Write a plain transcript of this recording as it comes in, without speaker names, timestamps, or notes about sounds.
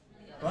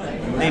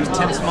Name's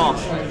Tim Small.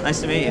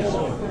 Nice to meet you.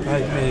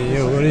 Nice meeting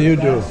you. What do you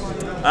do?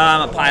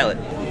 I'm a pilot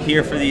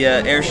here for the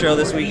air show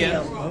this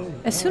weekend.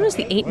 As soon as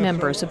the 8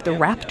 members of the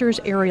Raptors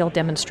aerial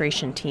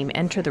demonstration team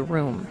enter the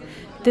room,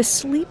 this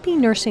sleepy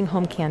nursing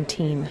home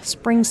canteen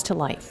springs to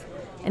life.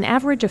 An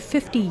average of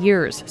 50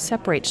 years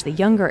separates the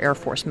younger Air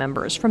Force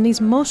members from these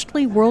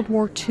mostly World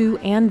War II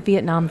and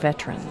Vietnam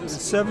veterans.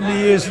 It's 70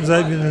 years since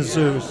I've been in the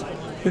service.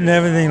 Didn't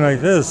have anything like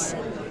this.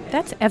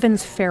 That's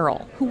Evans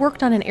Farrell, who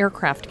worked on an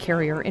aircraft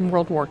carrier in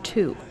World War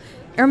II.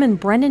 Airman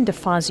Brennan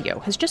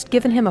DeFazio has just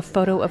given him a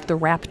photo of the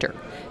Raptor,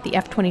 the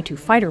F-22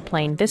 fighter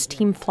plane this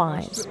team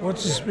flies.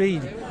 What's the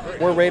speed?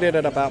 We're rated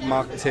at about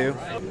Mach 2,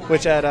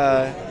 which at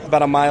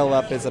about a mile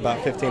up is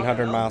about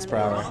 1,500 miles per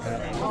hour.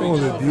 Oh,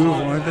 they're beautiful,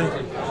 aren't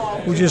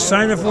they? Would you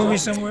sign it for me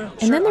somewhere?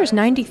 And then there's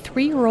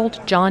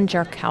 93-year-old John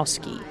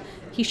Jarkowski.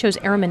 He shows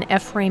Airman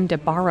Ephraim de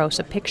Barros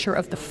a picture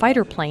of the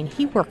fighter plane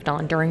he worked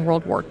on during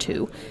World War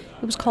II.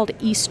 It was called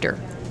Easter.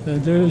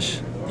 And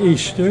there's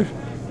Easter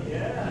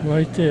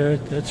right there.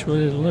 That's what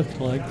it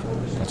looked like.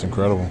 That's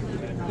incredible.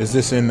 Is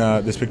this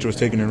this picture was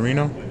taken in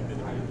Reno?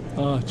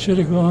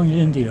 Chittagong,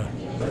 India.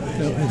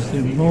 That was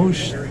the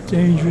most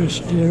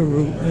dangerous air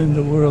route in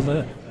the world.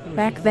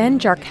 Back then,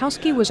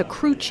 Jarkowski was a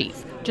crew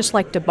chief, just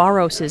like de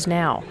Barros is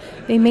now.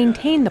 They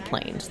maintain the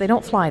planes. They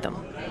don't fly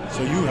them.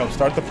 So you helped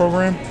start the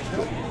program?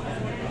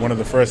 One of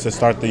the first to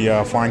start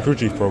the Flying Crew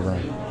Chief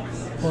program.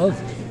 Well,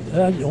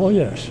 oh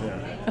yes.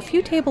 A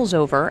few tables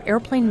over,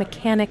 airplane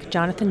mechanic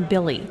Jonathan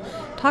Billy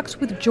talks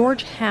with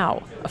George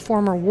Howe, a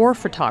former war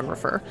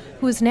photographer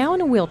who is now in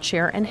a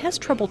wheelchair and has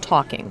trouble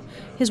talking.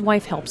 His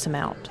wife helps him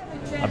out.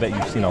 I bet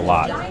you've seen a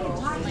lot.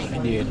 I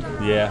did.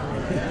 Yeah,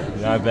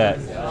 I bet.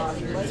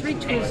 3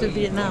 tours of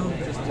Vietnam.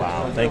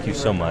 Wow, thank you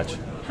so much.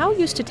 Howe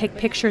used to take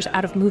pictures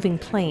out of moving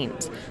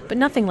planes, but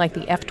nothing like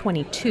the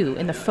F-22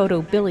 in the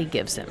photo Billy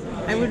gives him.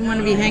 I wouldn't want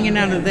to be hanging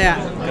out of that.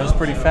 It goes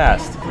pretty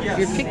fast.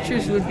 Your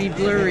pictures would be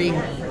blurry.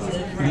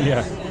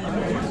 Yeah.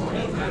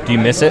 Do you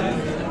miss it?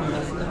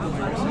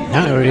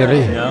 Not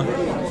really. No?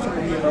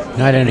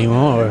 Not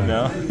anymore.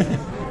 No?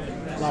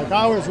 Like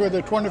I was with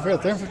the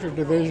 25th Infantry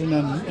Division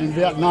in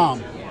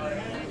Vietnam,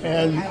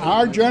 and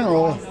our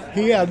general,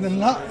 he had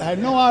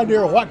no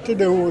idea what to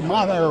do with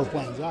my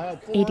airplanes.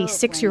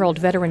 86-year-old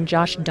veteran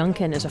Josh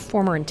Duncan is a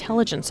former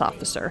intelligence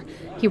officer.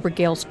 He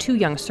regales 2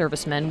 young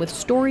servicemen with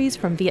stories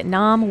from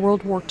Vietnam,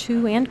 World War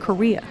II, and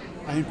Korea.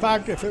 In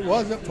fact, if it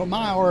wasn't for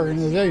my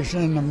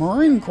organization in the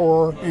Marine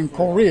Corps in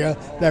Korea,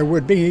 there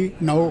would be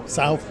no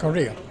South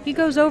Korea. He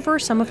goes over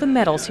some of the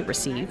medals he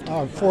received.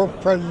 4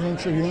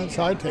 Presidential Unit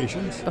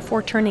citations.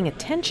 Before turning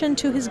attention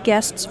to his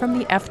guests from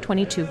the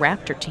F-22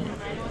 Raptor team.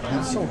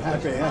 I'm so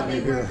happy to have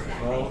you here.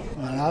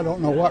 And I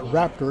don't know what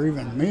Raptor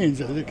even means.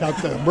 Is it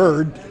got the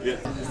bird? Yeah,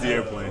 it's the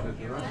airplane.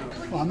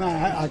 Well, I mean,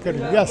 I could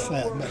have guessed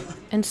that. But.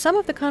 And some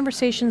of the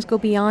conversations go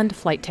beyond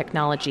flight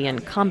technology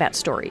and combat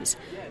stories.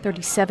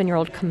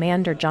 37-year-old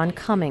Commander John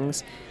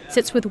Cummings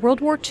sits with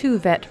World War II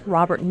vet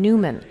Robert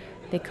Newman.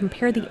 They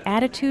compare the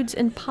attitudes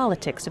and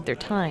politics of their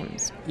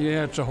times.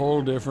 Yeah, it's a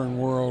whole different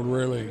world,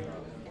 really.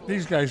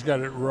 These guys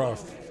got it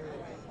rough.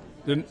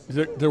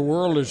 The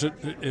world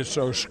is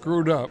so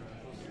screwed up.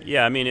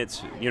 Yeah, I mean,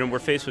 it's, we're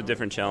faced with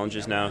different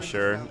challenges now,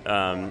 sure.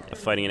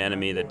 Fighting an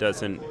enemy that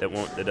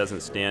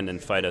doesn't stand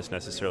and fight us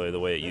necessarily the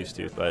way it used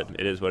to, but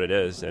it is what it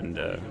is, and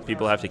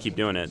people have to keep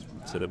doing it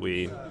so that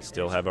we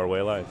still have our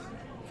way of life.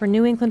 For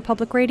New England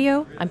Public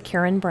Radio, I'm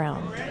Karen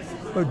Brown.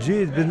 Oh,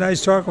 gee, it's been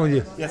nice talking with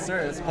you. Yes, sir.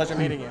 It's a pleasure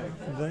meeting you.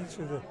 Thanks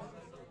for the...